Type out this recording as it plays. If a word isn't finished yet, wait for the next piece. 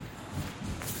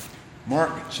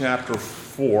Mark chapter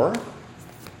 4,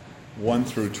 1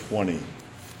 through 20.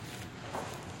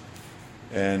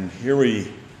 And here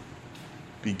we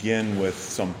begin with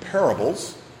some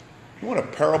parables. You know what a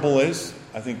parable is?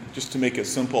 I think just to make it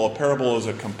simple, a parable is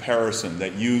a comparison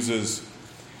that uses,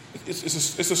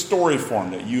 it's a story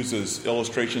form that uses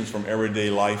illustrations from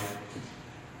everyday life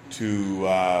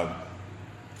to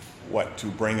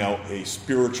bring out a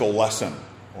spiritual lesson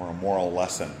or a moral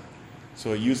lesson.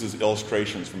 So it uses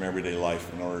illustrations from everyday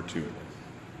life in order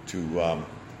to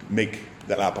make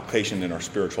that application in our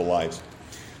spiritual lives.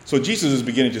 So Jesus is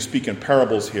beginning to speak in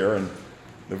parables here, and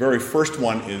the very first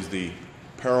one is the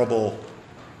parable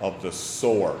of the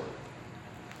sower.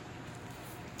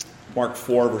 Mark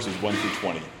 4, verses 1 through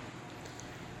 20.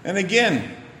 And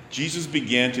again, Jesus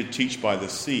began to teach by the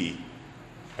sea.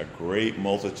 A great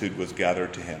multitude was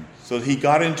gathered to him. So he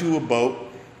got into a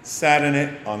boat, sat in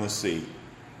it on the sea.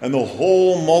 And the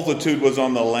whole multitude was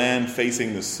on the land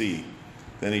facing the sea.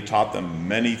 Then he taught them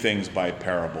many things by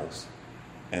parables,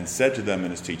 and said to them in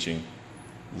his teaching,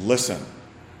 "Listen,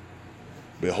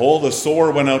 behold, the sower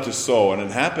went out to sow, and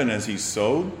it happened as he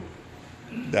sowed,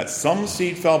 that some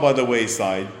seed fell by the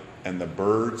wayside, and the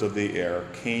birds of the air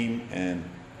came and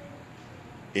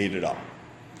ate it up.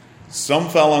 Some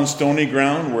fell on stony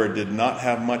ground where it did not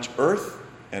have much earth,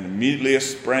 and immediately it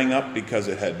sprang up because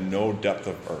it had no depth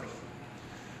of earth.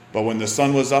 But when the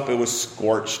sun was up, it was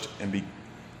scorched, and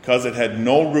because it had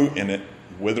no root in it,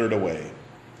 withered away.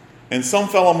 And some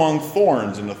fell among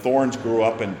thorns, and the thorns grew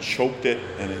up and choked it,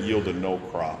 and it yielded no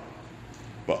crop.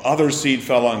 But other seed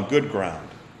fell on good ground,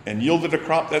 and yielded a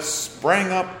crop that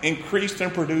sprang up, increased,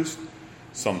 and produced,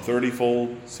 some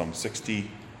 30-fold, some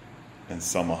 60, and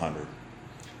some 100.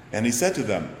 And he said to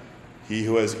them, He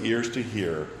who has ears to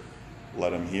hear,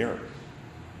 let him hear.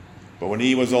 But when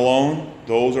he was alone,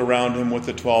 those around him with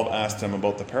the 12 asked him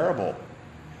about the parable.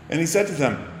 And he said to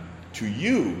them, To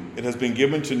you it has been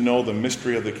given to know the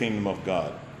mystery of the kingdom of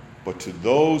God. But to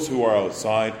those who are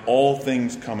outside, all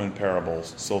things come in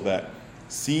parables, so that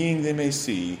seeing they may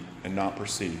see and not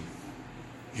perceive,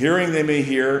 hearing they may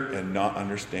hear and not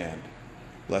understand,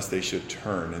 lest they should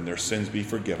turn and their sins be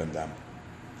forgiven them.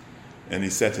 And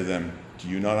he said to them, Do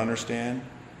you not understand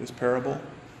this parable?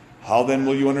 How then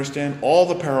will you understand all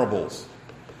the parables?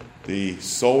 The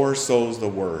sower sows the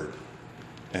word.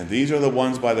 And these are the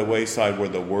ones by the wayside where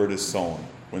the word is sown.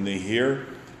 When they hear,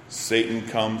 Satan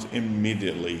comes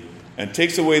immediately and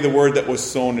takes away the word that was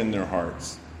sown in their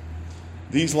hearts.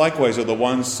 These likewise are the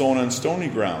ones sown on stony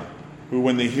ground, who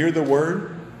when they hear the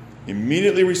word,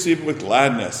 immediately receive it with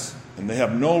gladness, and they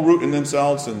have no root in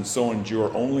themselves, and so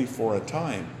endure only for a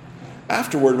time.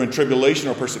 Afterward, when tribulation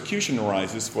or persecution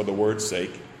arises for the word's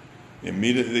sake,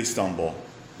 immediately they stumble.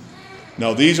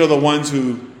 Now these are the ones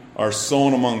who are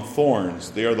sown among thorns.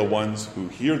 They are the ones who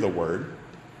hear the word,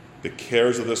 the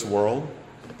cares of this world,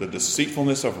 the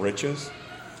deceitfulness of riches,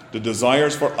 the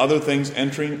desires for other things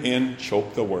entering in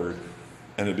choke the word,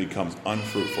 and it becomes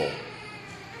unfruitful.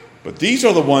 But these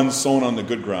are the ones sown on the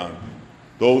good ground,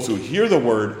 those who hear the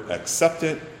word, accept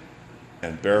it,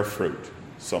 and bear fruit,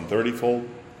 some 30-fold,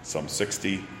 some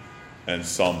 60, and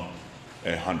some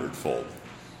 100-fold.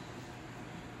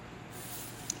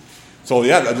 So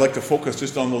I'd like to focus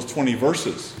just on those 20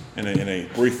 verses in a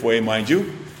brief way, mind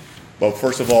you. But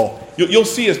first of all, you'll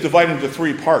see it's divided into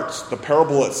three parts. The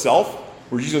parable itself,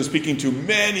 where Jesus is speaking to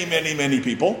many, many, many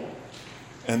people.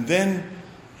 And then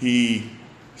he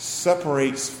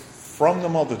separates from the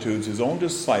multitudes his own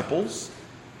disciples,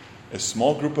 a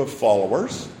small group of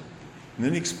followers. And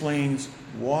then he explains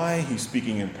why he's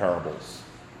speaking in parables.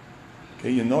 Okay,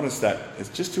 you notice that it's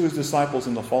just to his disciples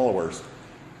and the followers.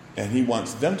 And he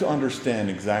wants them to understand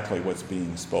exactly what's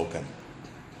being spoken.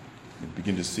 You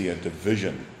begin to see a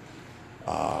division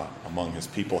among his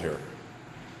people here.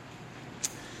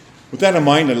 With that in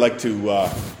mind, I'd like to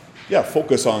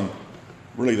focus on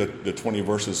really the 20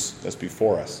 verses that's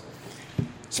before us.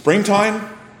 Springtime,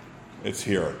 it's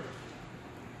here.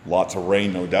 Lots of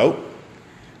rain, no doubt.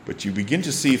 But you begin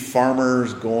to see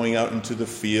farmers going out into the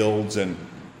fields and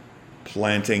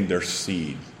planting their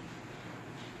seed.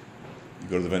 You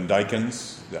go to the Van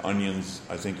Dykens, the onions,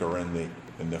 I think, are in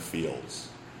the fields,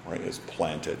 right? It's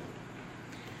planted.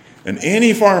 And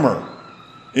any farmer,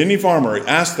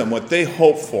 ask them what they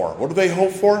hope for. What do they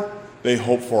hope for? They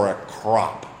hope for a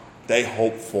crop. They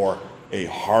hope for a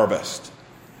harvest.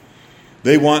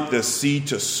 They want the seed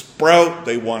to sprout.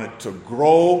 They want it to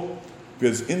grow.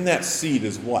 Because in that seed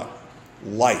is what?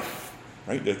 Life,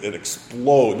 right? It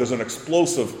explodes. There's an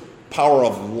explosive power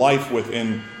of life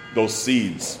within those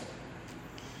seeds.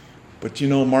 But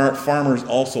farmers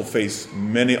also face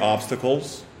many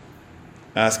obstacles.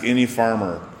 Ask any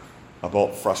farmer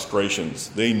about frustrations.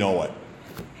 They know it.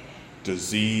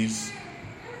 Disease,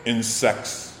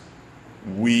 insects,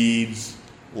 weeds,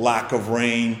 lack of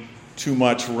rain, too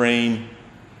much rain.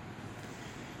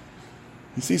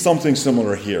 You see something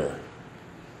similar here.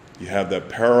 You have the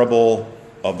parable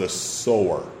of the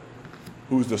sower.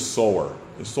 Who's the sower?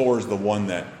 The sower is the one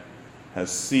that has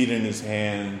seed in his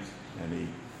hand and he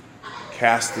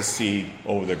casts the seed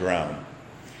over the ground.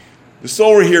 The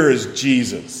sower here is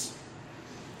Jesus.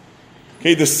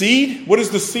 Okay, the seed, what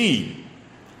is the seed?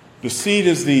 The seed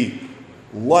is the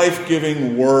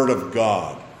life-giving Word of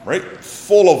God, right?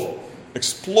 Full of,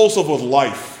 explosive with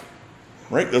life,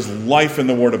 right? There's life in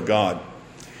the Word of God.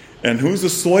 And who's the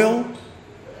soil?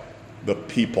 The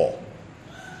people,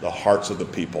 the hearts of the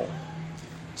people.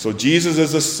 So Jesus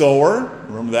is the sower.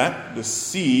 Remember that? The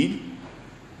seed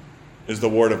is the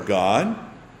Word of God,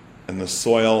 and the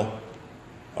soil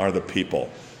are the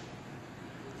people.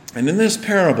 And in this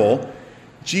parable,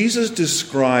 Jesus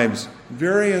describes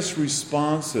various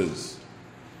responses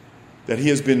that he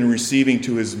has been receiving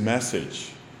to his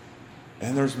message.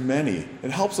 And there's many.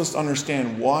 It helps us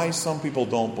understand why some people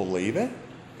don't believe it,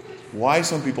 why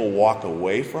some people walk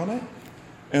away from it,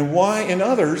 and why in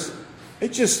others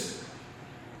it just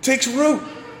takes root.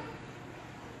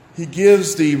 He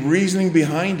gives the reasoning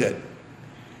behind it.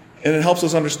 And it helps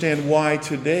us understand why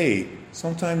today,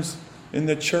 sometimes in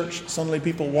the church, suddenly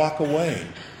people walk away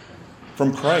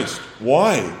from Christ.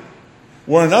 Why?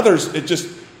 Where in others, it just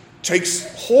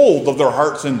takes hold of their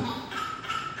hearts and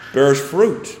bears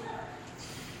fruit.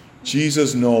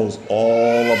 Jesus knows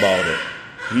all about it.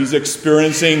 He's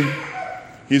experiencing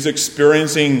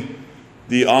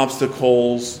the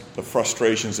obstacles, the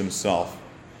frustrations himself.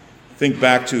 Think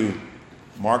back to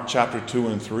Mark chapter 2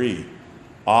 and 3.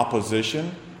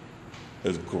 Opposition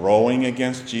is growing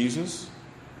against Jesus.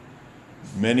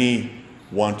 Many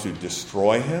want to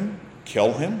destroy him,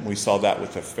 kill him. We saw that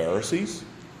with the Pharisees.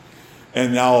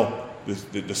 And now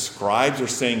the scribes are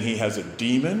saying he has a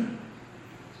demon.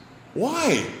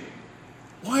 Why?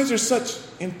 Why is there such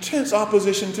intense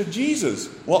opposition to Jesus?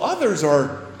 Well, others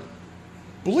are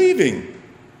believing.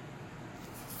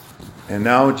 And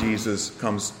now Jesus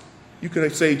comes, you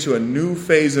could say, to a new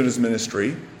phase in his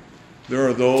ministry. There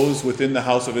are those within the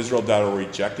house of Israel that are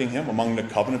rejecting him, among the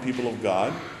covenant people of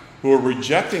God, who are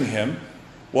rejecting him,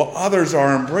 while others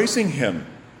are embracing him.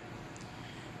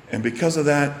 And because of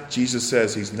that, Jesus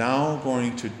says he's now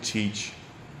going to teach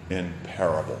in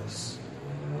parables.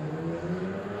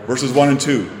 Verses 1 and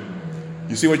 2.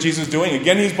 You see what Jesus is doing?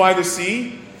 Again, he's by the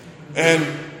sea, and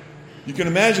you can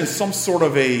imagine some sort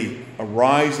of a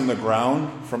rise in the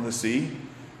ground from the sea.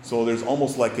 So there's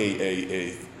almost like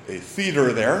a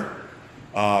theater there.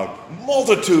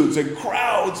 Multitudes and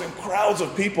crowds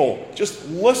of people just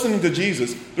listening to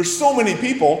Jesus. There's so many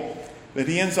people that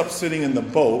he ends up sitting in the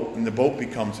boat, and the boat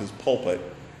becomes his pulpit,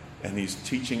 and he's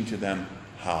teaching to them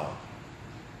how.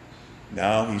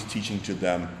 Now he's teaching to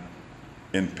them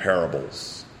in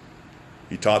parables.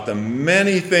 He taught them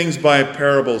many things by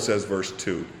parables, says verse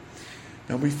 2.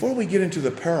 Now before we get into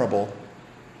the parable,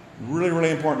 really,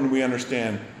 really important we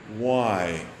understand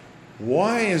why.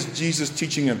 Why is Jesus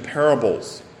teaching in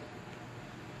parables?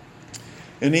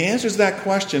 And he answers that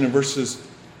question in verses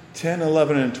 10,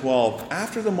 11, and 12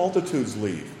 after the multitudes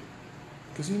leave.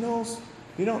 Because he knows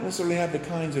they don't necessarily have the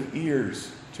kinds of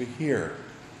ears to hear.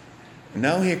 And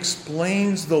now he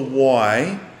explains the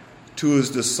why to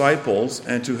his disciples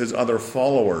and to his other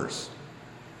followers.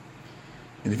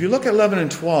 And if you look at 11 and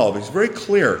 12, he's very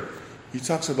clear. He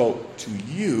talks about to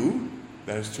you,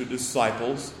 that is to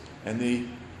disciples and the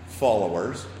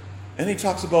followers. And he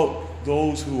talks about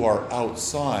those who are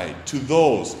outside, to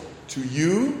those, to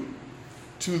you,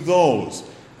 to those.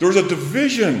 There's a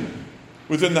division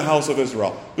within the house of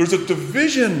Israel. There's a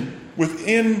division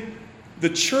within the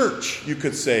church, you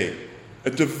could say. A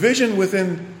division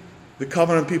within the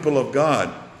covenant people of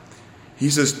God. He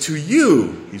says, to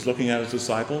you, he's looking at his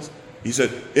disciples. He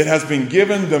said, it has been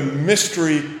given the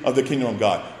mystery of the kingdom of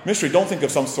God. Mystery, don't think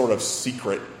of some sort of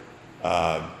secret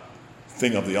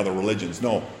thing of the other religions.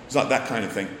 No, it's not that kind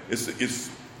of thing.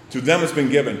 It's to them it's been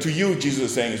given. To you, Jesus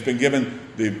is saying, it's been given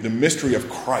the mystery of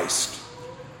Christ.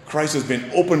 Christ has been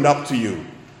opened up to you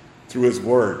through his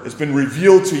word. It's been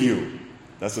revealed to you.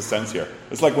 That's the sense here.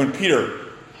 It's like when Peter,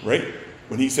 right?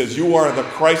 When he says, you are the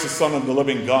Christ, the Son of the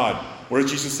living God. What did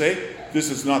Jesus say? This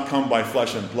has not come by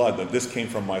flesh and blood, but this came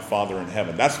from my Father in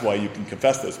heaven. That's why you can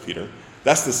confess this, Peter.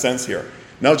 That's the sense here.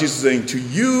 Now Jesus is saying, to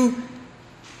you,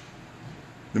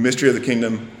 the mystery of the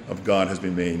kingdom of God has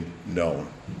been made known.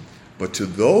 But to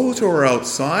those who are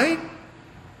outside,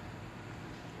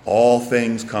 all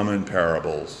things come in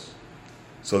parables.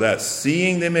 so that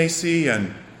seeing they may see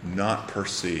and not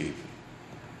perceive,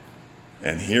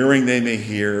 and hearing they may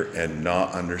hear and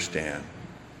not understand.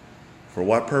 For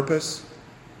what purpose?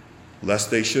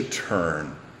 Lest they should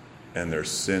turn and their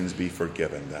sins be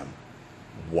forgiven them.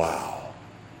 Wow.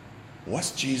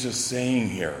 What's Jesus saying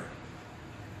here?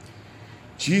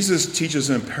 Jesus teaches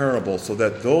in parables so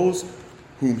that those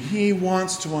whom he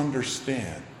wants to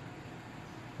understand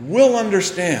will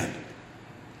understand.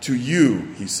 To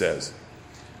you, he says.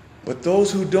 But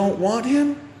those who don't want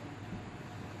him,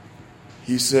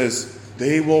 he says,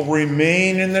 they will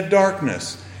remain in the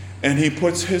darkness. And he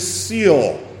puts his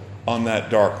seal on that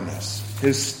darkness,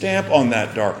 his stamp on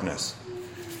that darkness.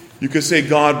 You could say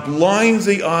God blinds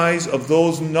the eyes of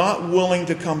those not willing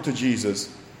to come to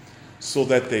Jesus so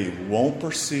that they won't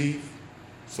perceive,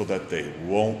 so that they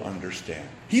won't understand.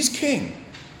 He's king.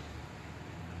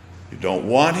 You don't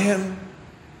want him,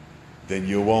 then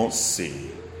you won't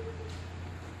see.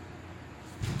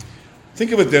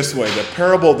 Think of it this way. The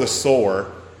parable of the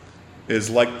sower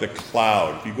is like the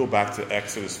cloud. If you go back to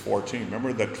Exodus 14,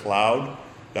 remember the cloud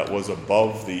that was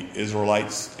above the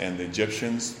Israelites and the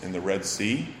Egyptians in the Red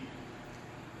Sea?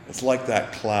 It's like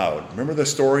that cloud. Remember the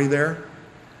story there?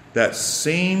 That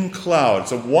same cloud.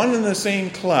 It's a one and the same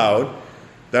cloud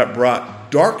that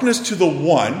brought darkness to the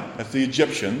one, that's the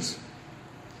Egyptians,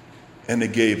 and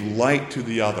it gave light to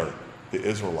the other, the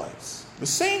Israelites. The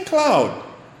same cloud.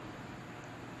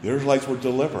 The Israelites were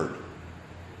delivered.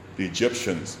 The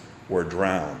Egyptians were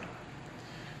drowned.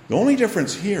 The only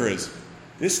difference here is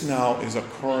this now is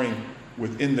occurring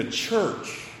within the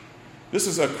church. This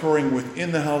is occurring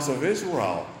within the house of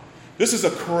Israel. This is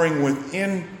occurring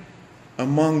within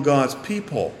among God's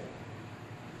people.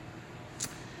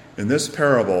 In this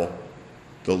parable,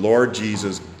 the Lord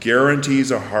Jesus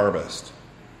guarantees a harvest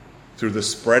through the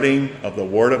spreading of the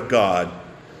word of God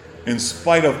in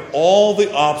spite of all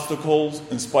the obstacles,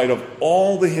 in spite of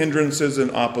all the hindrances and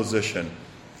opposition.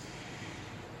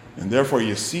 And therefore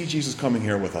you see Jesus coming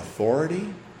here with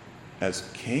authority as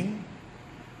king.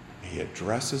 He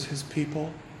addresses his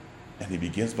people and he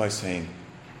begins by saying,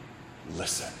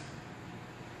 listen.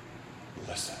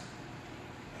 Listen.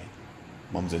 Right?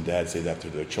 Moms and dads say that to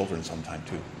their children sometime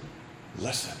too.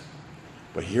 Listen.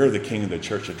 But here the king of the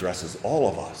church addresses all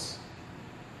of us.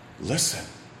 Listen.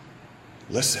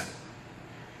 Listen.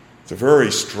 It's a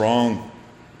very strong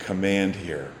command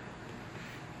here.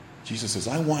 Jesus says,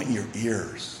 I want your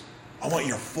ears. I want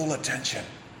your full attention.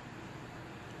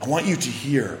 I want you to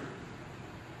hear.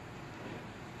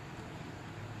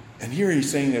 And here he's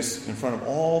saying this in front of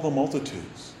all the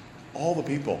multitudes, all the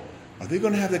people. Are they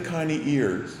going to have the kind of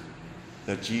ears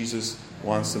that Jesus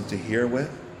wants them to hear with?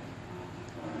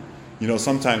 You know,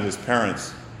 sometimes as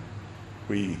parents,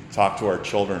 we talk to our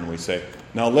children and we say,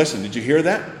 now listen, did you hear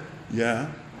that? Yeah.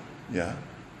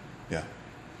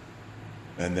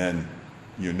 And then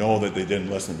you know that they didn't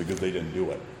listen because they didn't do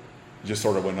it. It just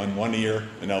sort of went in one ear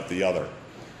and out the other.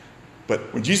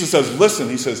 But when Jesus says listen,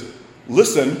 he says,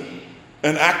 listen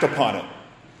and act upon it.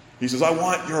 He says, I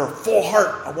want your full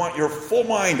heart. I want your full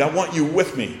mind. I want you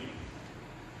with me.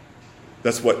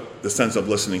 That's what the sense of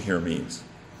listening here means.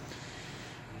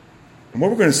 And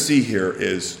what we're going to see here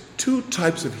is two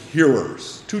types of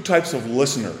hearers, two types of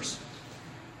listeners.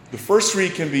 The first three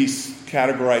can be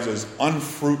categorized as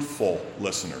unfruitful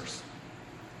listeners,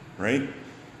 right?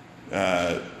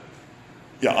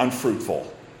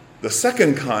 Unfruitful. The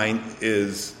second kind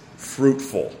is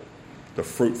fruitful, the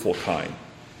fruitful kind.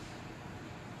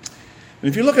 And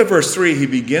if you look at verse 3, he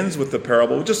begins with the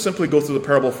parable. We'll just simply go through the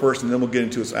parable first, and then we'll get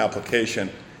into its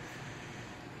application.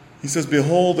 He says,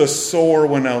 behold, the sower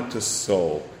went out to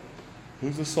sow.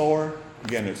 Who's the sower?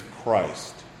 Again, it's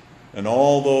Christ. And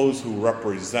all those who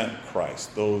represent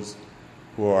Christ, those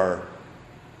who are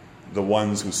the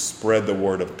ones who spread the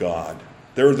word of God.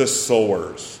 They're the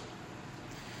sowers.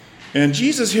 And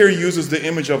Jesus here uses the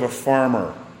image of a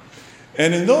farmer.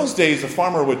 And in those days, the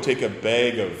farmer would take a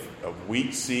bag of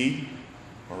wheat seed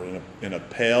or in a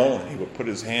pail, and he would put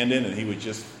his hand in, and he would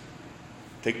just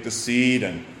take the seed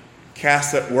and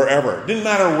cast it wherever. It didn't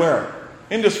matter where.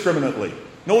 Indiscriminately.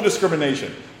 No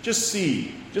discrimination. Just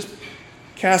seed. Just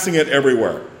casting it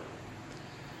everywhere.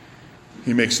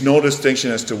 He makes no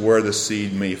distinction as to where the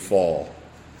seed may fall.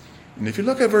 And if you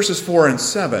look at verses 4 and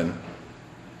 7,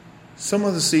 some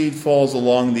of the seed falls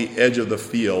along the edge of the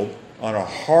field on a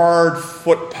hard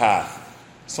footpath.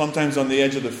 Sometimes on the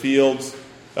edge of the fields,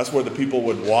 that's where the people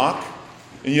would walk.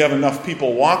 And you have enough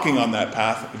people walking on that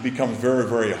path, it becomes very,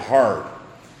 very hard.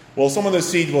 Well, some of the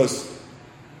seed was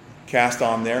cast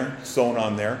on there, sown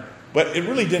on there, but it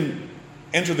really didn't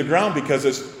enter the ground because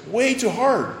it's way too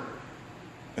hard.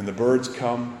 And the birds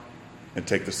come and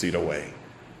take the seed away.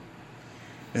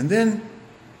 And then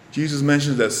Jesus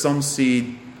mentions that some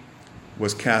seed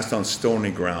was cast on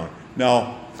stony ground.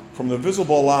 Now, from the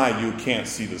visible eye, you can't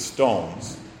see the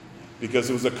stones, because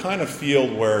it was a kind of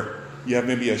field where you have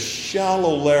maybe a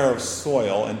shallow layer of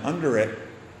soil, and under it,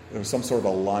 there was some sort of a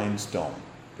limestone,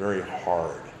 very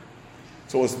hard.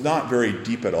 So it's not very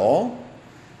deep at all.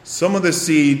 Some of the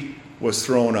seed was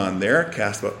thrown on there,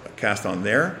 cast on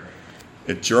there.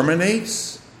 It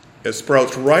germinates. It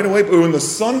sprouts right away. But when the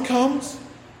sun comes,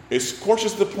 it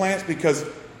scorches the plants because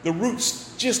the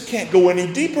roots just can't go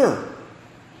any deeper.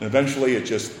 And eventually it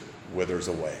just withers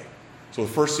away. So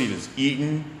the first seed is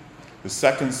eaten. The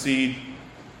second seed,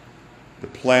 the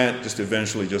plant just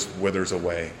eventually just withers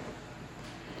away.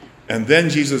 And then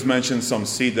Jesus mentioned some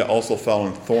seed that also fell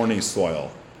in thorny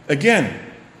soil. Again,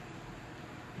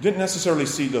 didn't necessarily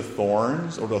see the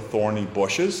thorns or the thorny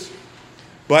bushes,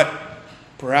 but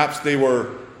perhaps the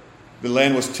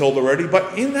land was tilled already.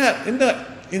 But in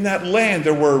that land,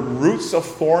 there were roots of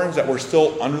thorns that were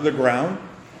still under the ground.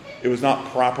 It was not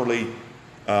properly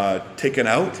taken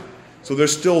out. So they're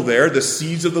still there. The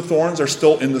seeds of the thorns are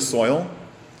still in the soil.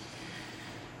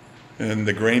 And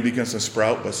the grain begins to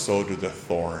sprout, but so do the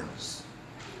thorns.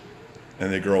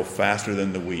 And they grow faster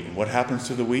than the wheat. And what happens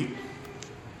to the wheat?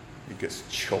 It gets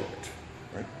choked,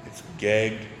 right? It's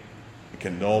gagged. It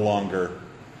can no longer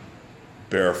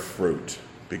bear fruit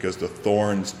because the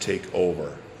thorns take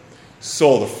over.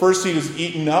 So the first seed is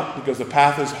eaten up because the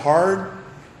path is hard.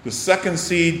 The second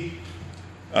seed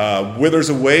withers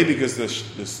away because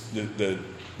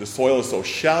the soil is so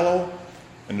shallow.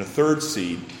 And the third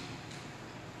seed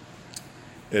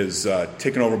is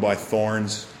taken over by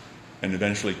thorns and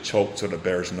eventually choked so that it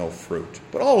bears no fruit.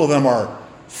 But all of them are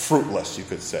fruitless, you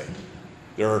could say.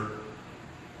 They're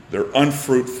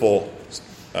unfruitful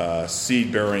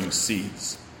seed-bearing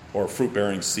seeds or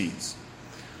fruit-bearing seeds.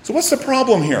 So what's the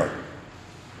problem here?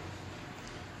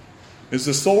 Is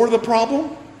the sower the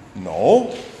problem?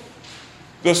 No.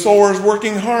 The sower is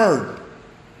working hard.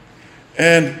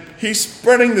 And he's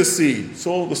spreading the seed.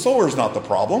 So the sower is not the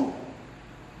problem.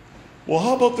 Well,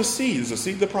 how about the seed? Is the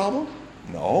seed the problem?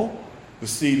 No. The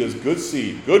seed is good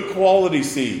seed, good quality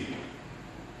seed,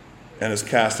 and is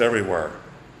cast everywhere.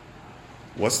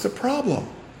 What's the problem?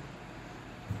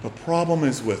 The problem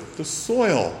is with the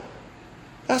soil.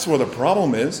 That's where the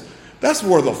problem is. That's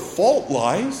where the fault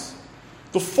lies.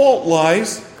 The fault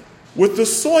lies with the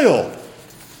soil.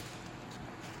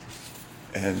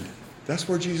 And that's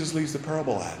where Jesus leaves the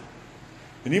parable at.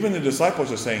 And even the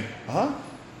disciples are saying,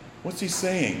 what's he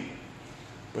saying?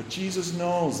 But Jesus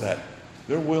knows that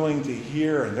they're willing to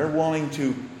hear, and they're willing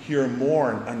to hear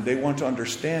more, and they want to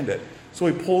understand it. So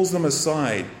he pulls them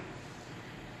aside.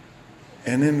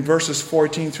 And in verses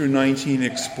 14 through 19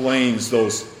 explains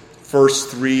those first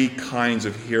three kinds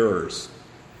of hearers.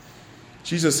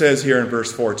 Jesus says here in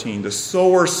verse 14, the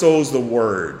sower sows the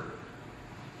word.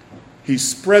 He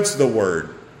spreads the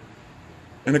word.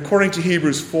 And according to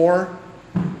Hebrews 4,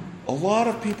 a lot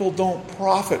of people don't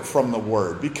profit from the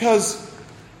word because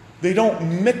they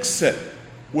don't mix it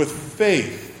with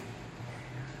faith.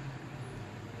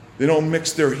 They don't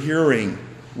mix their hearing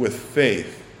with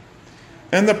faith.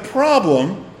 And the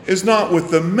problem is not with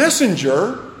the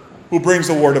messenger who brings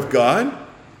the word of God.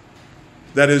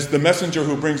 That is, the messenger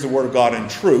who brings the word of God in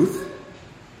truth.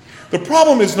 The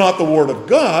problem is not the word of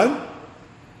God.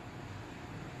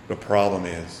 The problem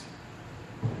is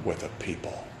with the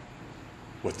people,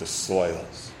 with the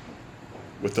soils,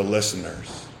 with the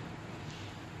listeners.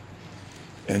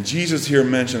 And Jesus here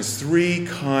mentions three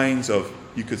kinds of,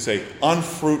 you could say,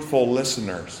 unfruitful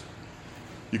listeners.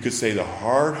 You could say the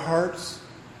hard hearts,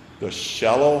 the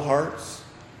shallow hearts,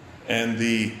 and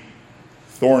the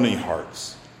thorny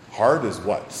hearts. Hard is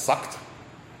what? Sucked,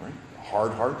 right?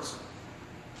 Hard hearts.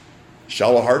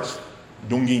 Shallow hearts,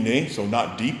 dungine, so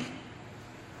not deep.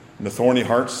 And the thorny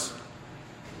hearts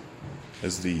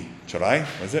is the charai,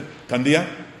 what is it? Tandia,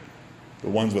 the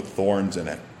ones with thorns in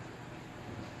it.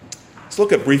 Let's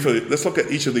look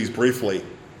at each of these briefly.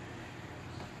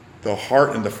 The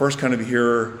heart in the first kind of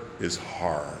hearer is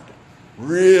hard.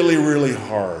 Really, really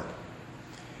hard.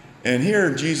 And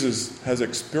here Jesus has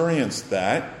experienced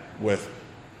that with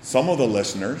some of the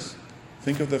listeners.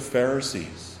 Think of the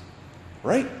Pharisees,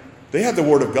 right? They had the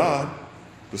word of God,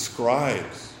 the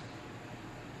scribes,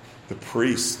 the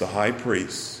priests, the high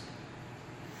priests.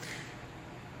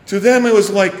 To them it was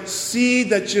like seed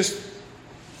that just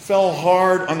fell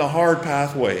hard on the hard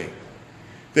pathway.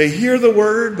 They hear the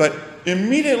word, but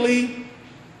immediately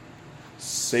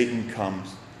Satan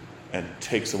comes and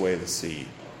takes away the seed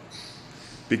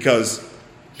because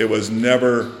it was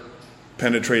never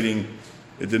penetrating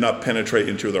It did not penetrate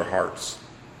into their hearts.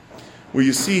 What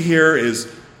you see here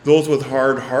is those with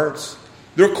hard hearts,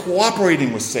 they're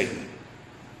cooperating with Satan.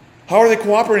 How are they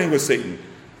cooperating with Satan?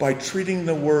 By treating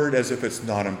the word as if it's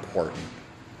not important,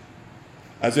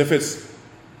 as if it's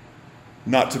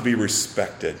not to be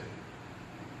respected.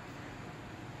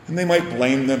 And they might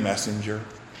blame the messenger.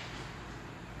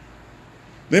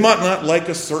 They might not like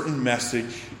a certain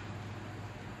message,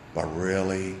 but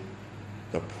really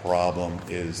the problem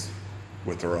is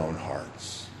with their own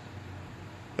hearts.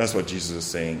 That's what Jesus is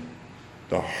saying.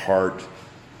 The heart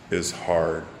is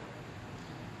hard.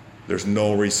 There's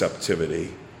no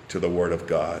receptivity to the Word of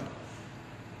God.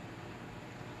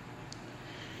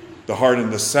 The heart in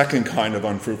the second kind of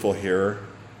unfruitful hearer,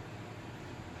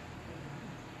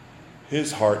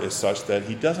 his heart is such that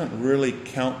he doesn't really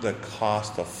count the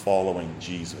cost of following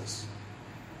Jesus.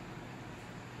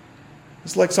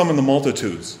 It's like some in the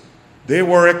multitudes. They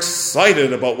were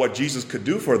excited about what Jesus could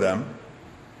do for them,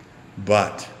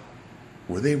 but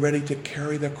were they ready to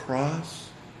carry the cross,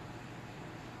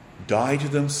 die to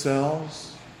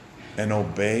themselves, and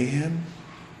obey him,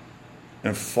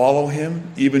 and follow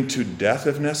him even to death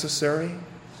if necessary?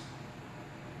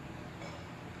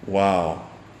 Wow.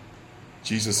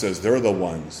 Jesus says they're the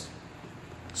ones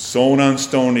sown on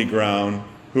stony ground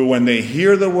who, when they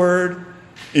hear the word,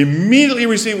 immediately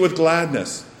receive it with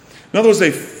gladness. In other words,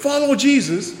 they follow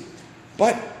Jesus,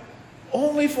 but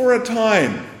only for a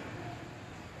time,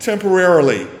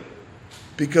 temporarily,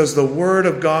 because the word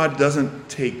of God doesn't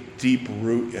take deep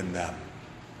root in them.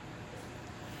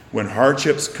 When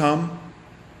hardships come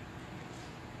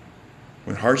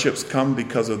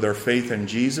because of their faith in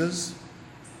Jesus,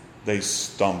 they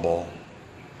stumble.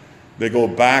 They go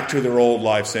back to their old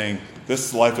life saying,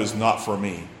 this life is not for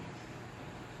me.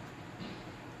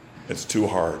 It's too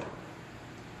hard.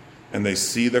 And they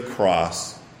see the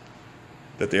cross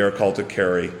that they are called to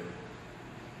carry.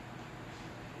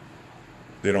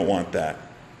 They don't want that.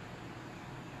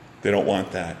 They don't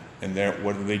want that. And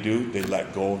what do? They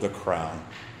let go of the crown.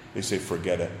 They say,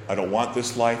 forget it. I don't want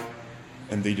this life.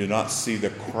 And they do not see the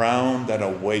crown that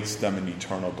awaits them in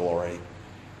eternal glory.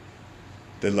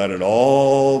 They let it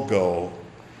all go.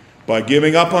 By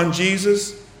giving up on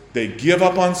Jesus, they give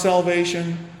up on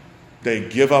salvation. They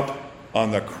give up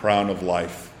on the crown of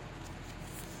life.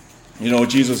 You know,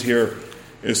 Jesus here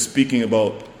is speaking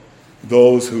about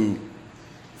those who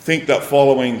think that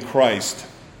following Christ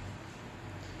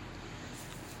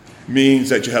means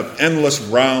that you have endless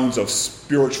rounds of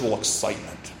spiritual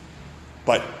excitement.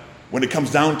 But when it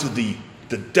comes down to the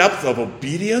depth of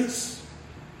obedience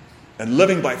and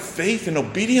living by faith and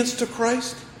obedience to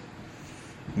Christ,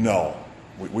 no,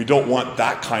 we don't want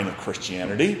that kind of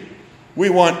Christianity. We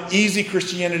want easy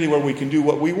Christianity where we can do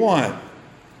what we want,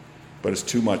 but it's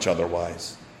too much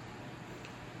otherwise.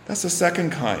 That's the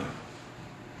second kind.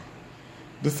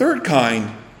 The third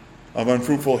kind of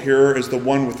unfruitful hearer is the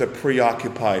one with a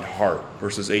preoccupied heart,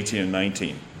 verses 18 and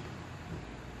 19.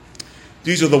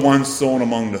 These are the ones sown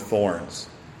among the thorns.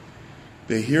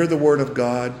 They hear the word of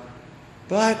God,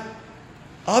 but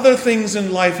other things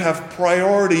in life have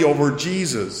priority over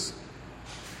Jesus.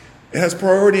 It has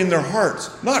priority in their hearts.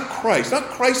 Not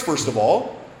Christ first of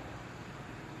all,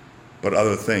 but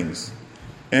other things.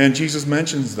 And Jesus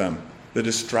mentions them. The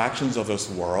distractions of this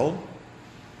world,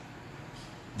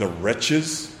 the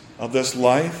riches of this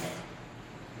life,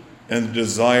 and the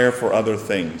desire for other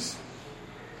things.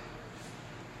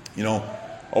 You know,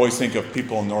 I always think of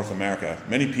people in North America.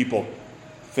 Many people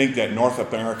think that North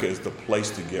America is the place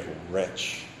to get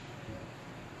rich.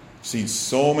 I've seen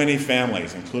so many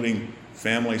families, including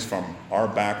families from our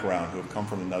background who have come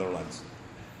from the Netherlands.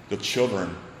 The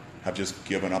children have just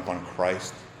given up on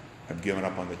Christ, have given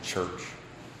up on the church,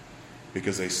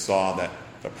 because they saw that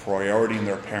the priority in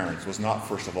their parents was not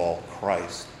first of all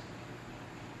Christ,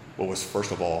 but was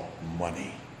first of all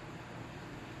money.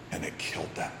 And it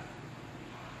killed them.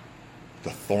 The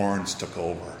thorns took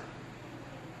over.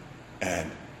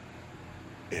 And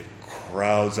it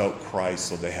crowds out Christ,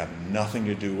 so they have nothing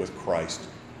to do with Christ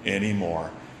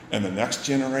anymore. And the next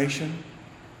generation,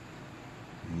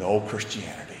 no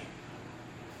Christianity.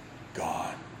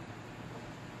 Gone.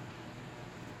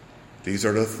 These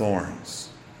are the thorns.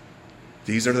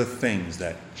 These are the things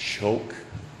that choke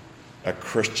a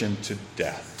Christian to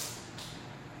death,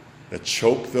 that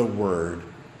choke the word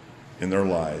in their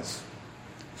lives.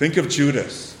 Think of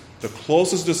Judas, the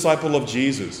closest disciple of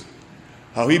Jesus,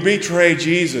 how he betrayed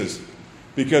Jesus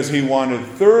because he wanted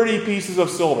 30 pieces of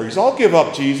silver. He said, I'll give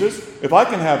up Jesus if I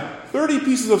can have 30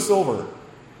 pieces of silver.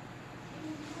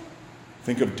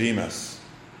 Think of Demas,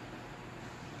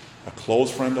 a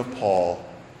close friend of Paul.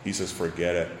 He says,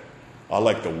 forget it. I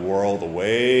like the world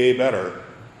way better.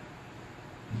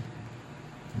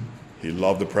 He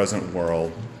loved the present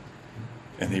world,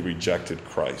 and he rejected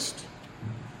Christ.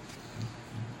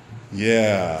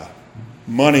 Yeah,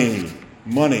 money.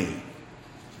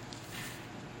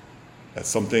 That's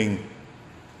something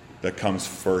that comes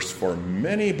first for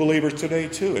many believers today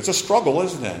too. It's a struggle,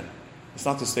 isn't it? It's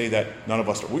not to say that none of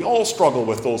us, we all struggle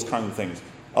with those kinds of things,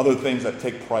 other things that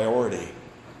take priority.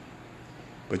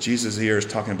 But Jesus here is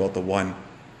talking about the one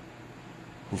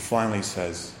who finally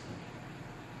says,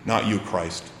 not you,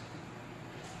 Christ,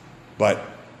 but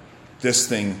this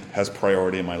thing has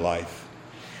priority in my life.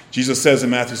 Jesus says in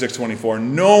Matthew 6:24,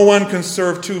 no one can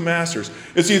serve two masters.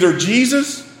 It's either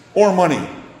Jesus or money.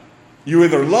 You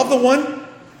either love the one,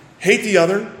 hate the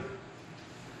other.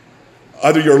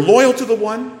 Either you're loyal to the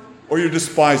one or you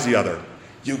despise the other.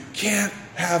 You can't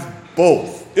have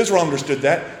both. Israel understood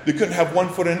that. They couldn't have one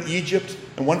foot in Egypt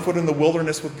and one foot in the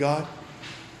wilderness with God.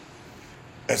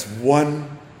 As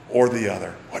one or the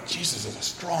other. What Jesus is a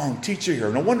strong teacher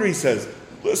here. No wonder he says,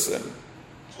 listen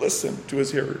to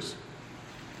his hearers.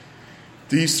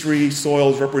 These three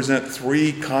soils represent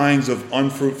three kinds of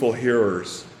unfruitful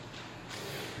hearers.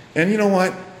 And you know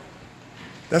what?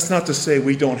 That's not to say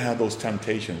we don't have those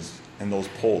temptations and those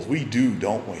pulls. We do,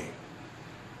 don't we?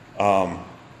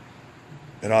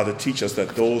 It ought to teach us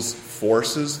that those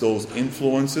forces, those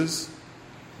influences,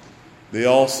 they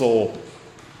also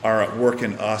are at work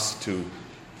in us to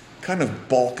kind of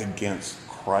bulk against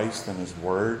Christ and his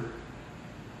word.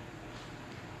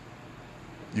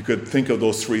 You could think of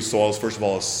those three soils, first of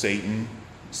all, as Satan.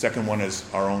 Second one is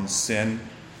our own sin.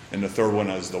 And the third one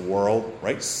is the world,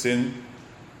 right? Satan,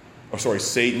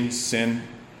 sin,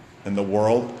 and the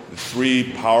world. The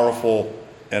three powerful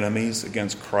enemies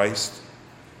against Christ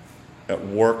at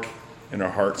work in our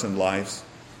hearts and lives.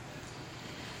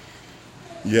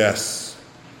 Yes.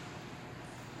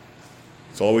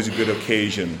 It's always a good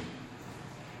occasion.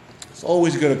 It's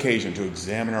always a good occasion to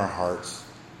examine our hearts.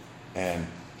 And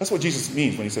that's what Jesus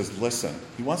means when he says, listen.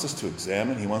 He wants us to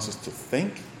examine. He wants us to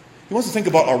think. He wants to think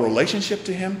about our relationship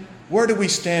to him. Where do we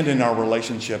stand in our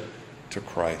relationship to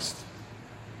Christ?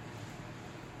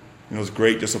 It was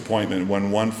great disappointment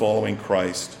when one following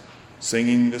Christ,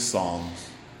 singing the songs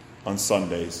on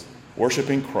Sundays,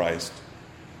 worshiping Christ,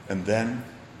 and then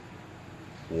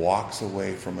walks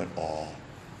away from it all.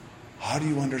 How do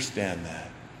you understand that?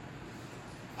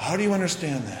 How do you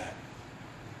understand that?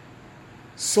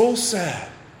 So sad.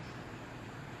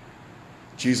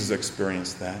 Jesus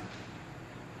experienced that.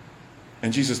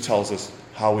 And Jesus tells us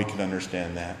how we can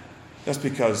understand that. That's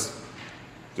because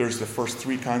there's the first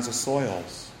three kinds of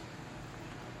soils.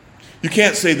 You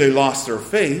can't say they lost their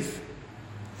faith,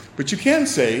 but you can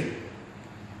say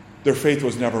their faith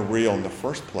was never real in the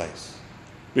first place.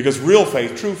 Because real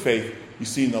faith, true faith, you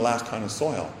see in the last kind of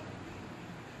soil.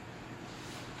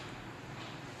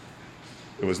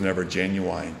 It was never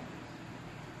genuine.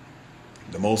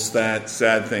 The most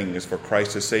sad thing is for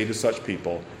Christ to say to such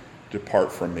people,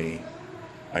 depart from me.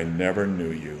 I never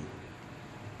knew you.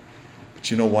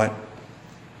 But you know what?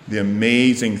 The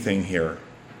amazing thing here,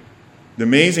 the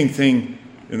amazing thing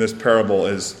in this parable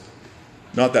is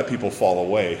not that people fall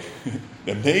away.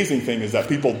 The amazing thing is that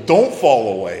people don't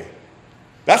fall away.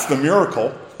 That's the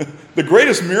miracle. The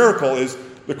greatest miracle is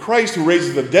the Christ who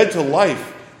raises the dead to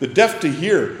life, the deaf to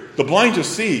hear, the blind to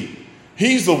see.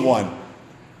 He's the one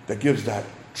that gives that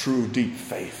true, deep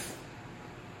faith.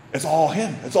 It's all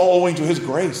him. It's all owing to his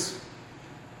grace.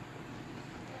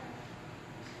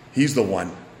 He's the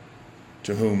one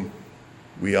to whom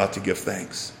we ought to give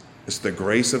thanks. It's the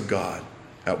grace of God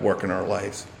at work in our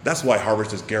lives. That's why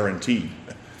harvest is guaranteed.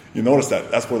 You notice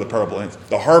that. That's where the parable ends.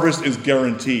 The harvest is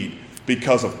guaranteed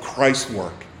because of Christ's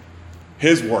work,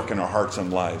 his work in our hearts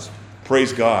and lives.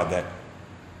 Praise God that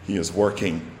he is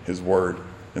working his word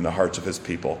in the hearts of his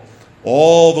people.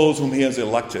 All those whom he has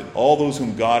elected, all those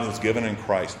whom God has given in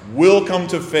Christ, will come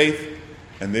to faith,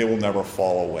 and they will never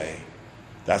fall away.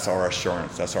 That's our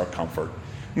assurance. That's our comfort.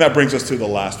 And that brings us to the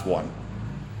last one.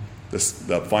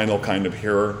 The final kind of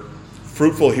hearer.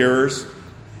 Fruitful hearers.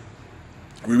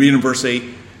 We read in verse 8,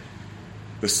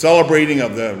 the celebrating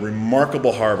of the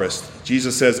remarkable harvest.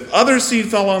 Jesus says, other seed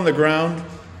fell on the ground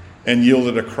and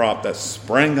yielded a crop that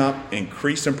sprang up,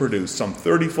 increased, and produced, some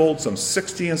 30-fold, some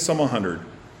 60, and some 100.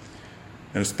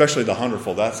 And especially the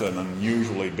 100-fold, that's an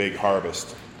unusually big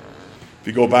harvest. If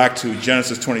you go back to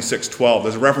Genesis 26:12,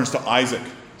 there's a reference to Isaac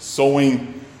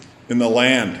sowing in the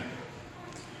land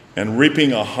and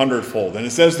reaping 100-fold. And it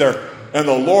says there, and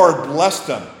the Lord blessed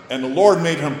him, and the Lord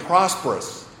made him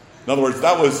prosperous. In other words,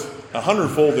 that was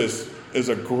 100-fold is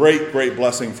a great, great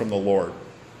blessing from the Lord.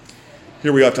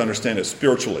 Here we have to understand it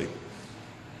spiritually.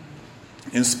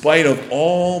 In spite of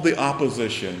all the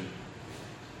opposition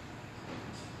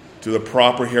to the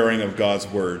proper hearing of God's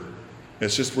word,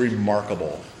 it's just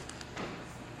remarkable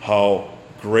how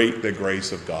great the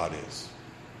grace of God is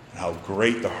and how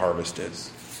great the harvest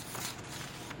is.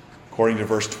 According to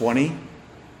verse 20,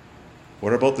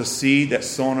 what about the seed that's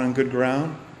sown on good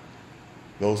ground?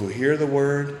 Those who hear the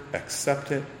word,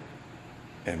 accept it,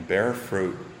 and bear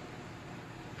fruit,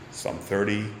 some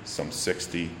 30, some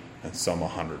 60, and some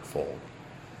 100-fold.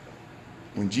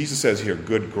 When Jesus says here,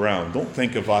 good ground, don't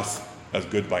think of us as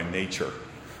good by nature.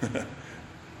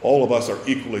 All of us are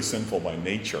equally sinful by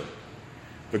nature.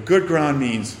 But good ground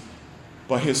means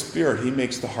by his Spirit, he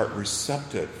makes the heart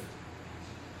receptive.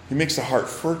 He makes the heart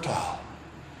fertile.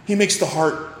 He makes the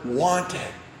heart wanted.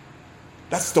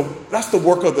 That's the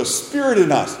work of the Spirit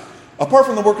in us. Apart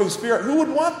from the work of the Spirit, who would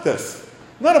want this?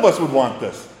 None of us would want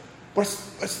this. But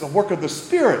it's the work of the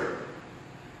Spirit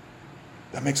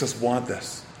that makes us want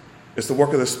this. It's the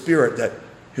work of the Spirit that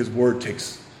his word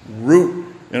takes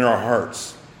root in our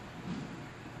hearts.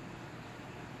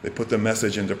 They put the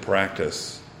message into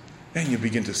practice. And you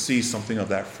begin to see something of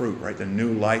that fruit, right? The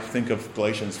new life. Think of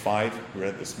Galatians 5, we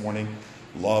read this morning.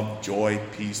 Love, joy,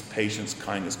 peace, patience,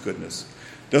 kindness, goodness.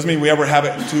 Doesn't mean we ever have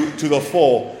it to the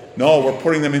full. No, we're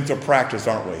putting them into practice,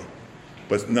 aren't we?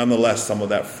 But nonetheless, some of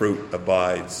that fruit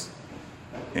abides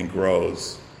and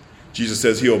grows. Jesus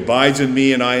says, he who abides in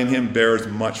me and I in him bears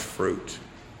much fruit.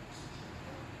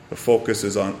 The focus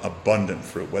is on abundant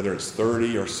fruit, whether it's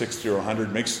 30 or 60 or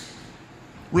 100, makes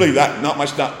really not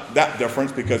that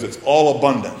difference, because it's all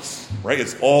abundance, right?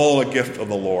 It's all a gift of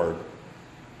the Lord.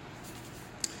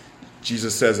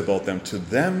 Jesus says about them, to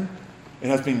them it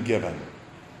has been given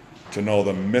to know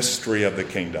the mystery of the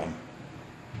kingdom.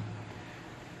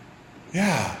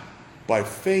 Yeah, by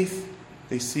faith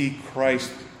they see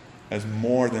Christ as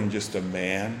more than just a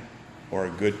man or a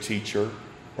good teacher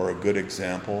or a good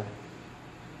example.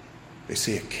 They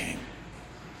see a king.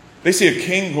 They see a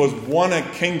king who has won a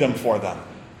kingdom for them.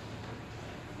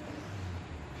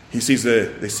 They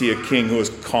see a king who has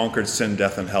conquered sin,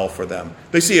 death, and hell for them.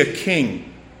 They see a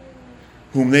king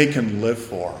whom they can live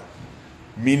for,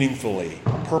 meaningfully,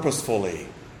 purposefully,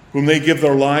 whom they give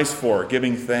their lives for,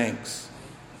 giving thanks.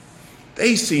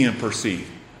 They see and perceive.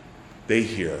 They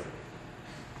hear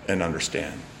and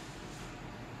understand.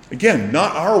 Again,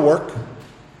 not our work.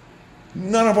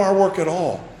 None of our work at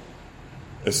all.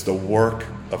 It's the work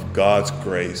of God's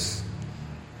grace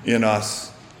in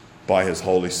us by his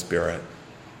Holy Spirit.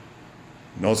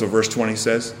 Notice what verse 20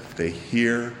 says. They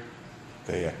hear,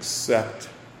 they accept,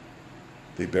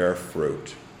 they bear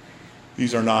fruit.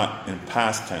 These are not in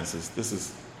past tenses. This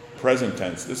is present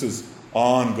tense. This is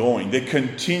ongoing. They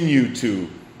continue to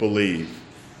believe.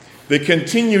 They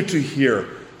continue to hear.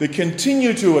 They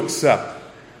continue to accept.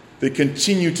 They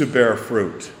continue to bear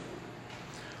fruit.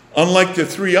 Unlike the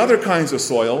three other kinds of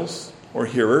soils or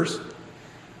hearers,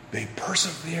 they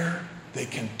persevere, they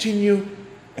continue,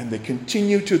 and they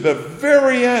continue to the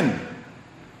very end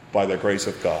by the grace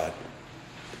of God.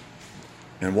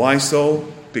 And why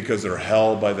so? Because they're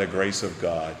held by the grace of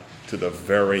God to the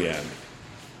very end.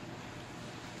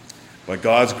 By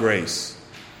God's grace,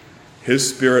 his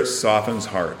Spirit softens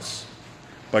hearts.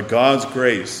 By God's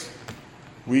grace,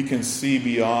 we can see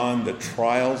beyond the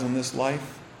trials in this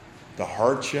life, the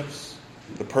hardships,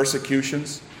 the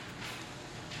persecutions.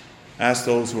 Ask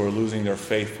those who are losing their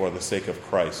faith for the sake of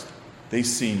Christ. They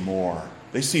see more.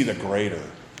 They see the greater.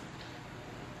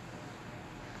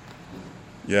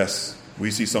 Yes,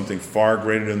 we see something far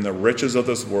greater than the riches of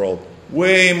this world.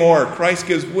 Way more. Christ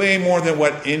gives way more than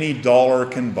what any dollar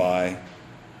can buy.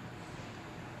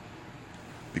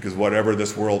 Because whatever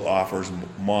this world offers,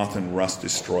 moth and rust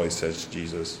destroy, says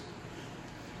Jesus.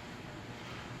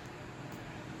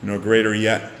 Greater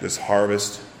yet, this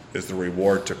harvest is the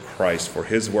reward to Christ for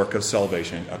his work of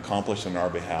salvation accomplished on our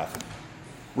behalf.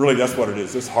 Really, that's what it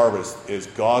is. This harvest is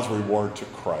God's reward to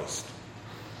Christ.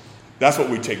 That's what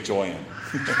we take joy in.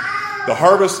 The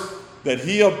harvest that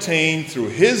he obtained through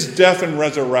his death and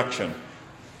resurrection,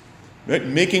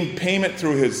 making payment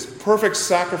through his perfect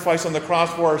sacrifice on the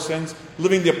cross for our sins,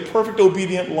 living the perfect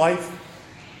obedient life.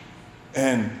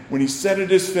 And when he said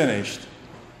it is finished,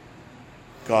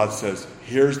 God says,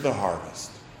 here's the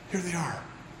harvest. Here they are,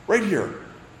 right here.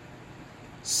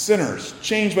 Sinners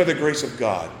changed by the grace of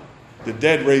God. The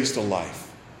dead raised to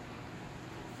life.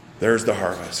 There's the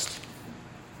harvest.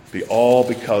 Be all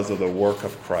because of the work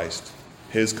of Christ,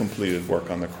 his completed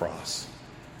work on the cross.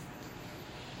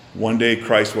 One day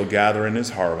Christ will gather in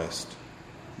his harvest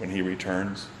when he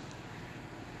returns,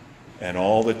 and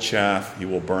all the chaff he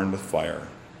will burn with fire.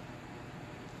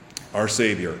 Our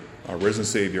Savior, our risen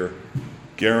Savior,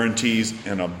 guarantees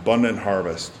an abundant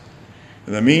harvest.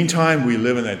 In the meantime, we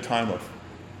live in a time of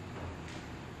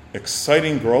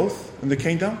exciting growth in the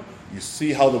kingdom. You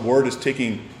see how the word is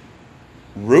taking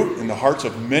root in the hearts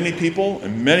of many people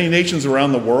and many nations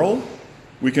around the world.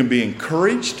 We can be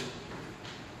encouraged.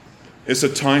 It's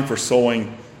a time for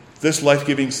sowing this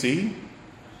life-giving seed.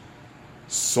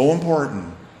 So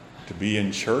important to be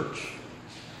in church.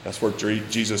 That's where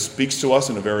Jesus speaks to us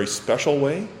in a very special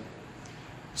way.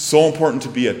 So important to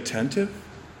be attentive.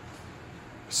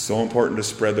 So important to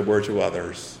spread the word to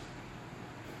others.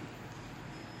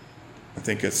 I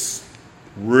think it's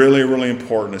really, really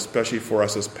important, especially for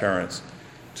us as parents,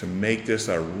 to make this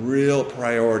a real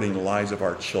priority in the lives of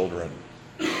our children.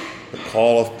 The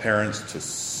call of parents to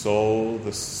sow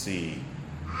the seed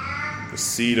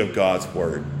of God's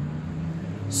word.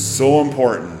 So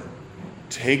important.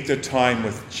 Take the time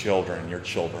with children, your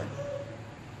children.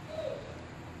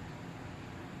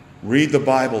 Read the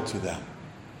Bible to them.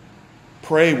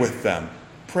 Pray with them.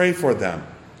 Pray for them.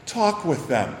 Talk with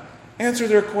them. Answer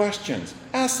their questions.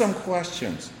 Ask them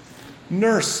questions.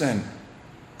 Nurse and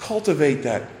cultivate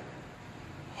that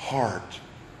heart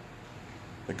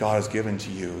that God has given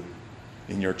to you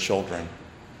in your children.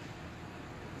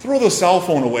 Throw the cell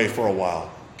phone away for a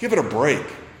while. Give it a break.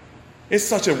 It's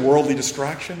such a worldly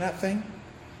distraction, that thing.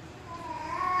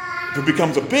 If it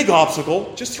becomes a big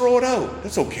obstacle, just throw it out.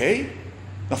 That's okay.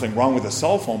 Nothing wrong with a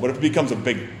cell phone, but if it becomes a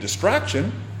big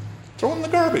distraction, throw it in the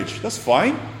garbage. That's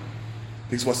fine.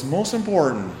 Because what's most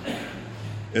important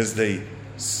is the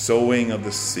sowing of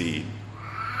the seed.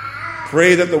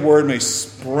 Pray that the word may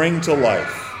spring to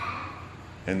life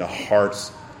in the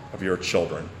hearts of your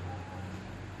children.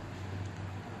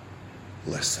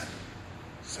 Listen,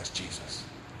 says Jesus.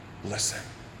 Listen.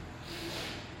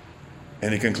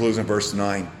 And he concludes in verse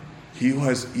 9. He who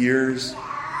has ears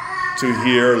to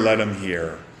hear, let him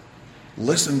hear.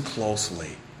 Listen closely.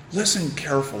 Listen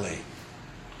carefully.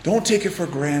 Don't take it for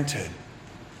granted.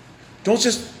 Don't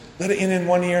just let it in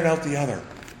one ear and out the other.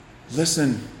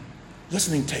 Listen.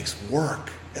 Listening takes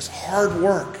work. It's hard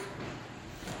work.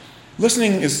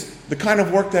 Listening is the kind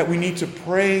of work that we need to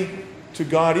pray to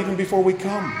God even before we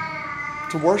come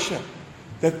to worship.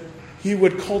 That he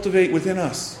would cultivate within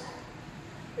us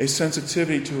a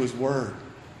sensitivity to his word.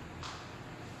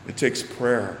 It takes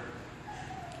prayer.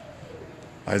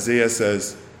 Isaiah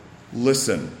says,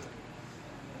 listen.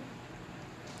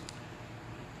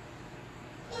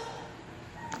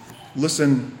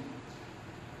 Listen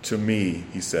to me,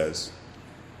 he says,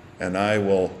 and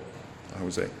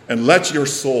and let your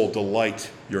soul delight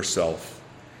yourself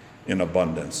in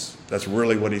abundance. That's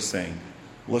really what he's saying.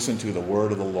 Listen to the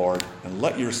word of the Lord and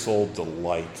let your soul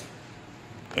delight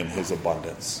in his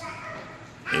abundance.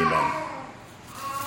 Amen.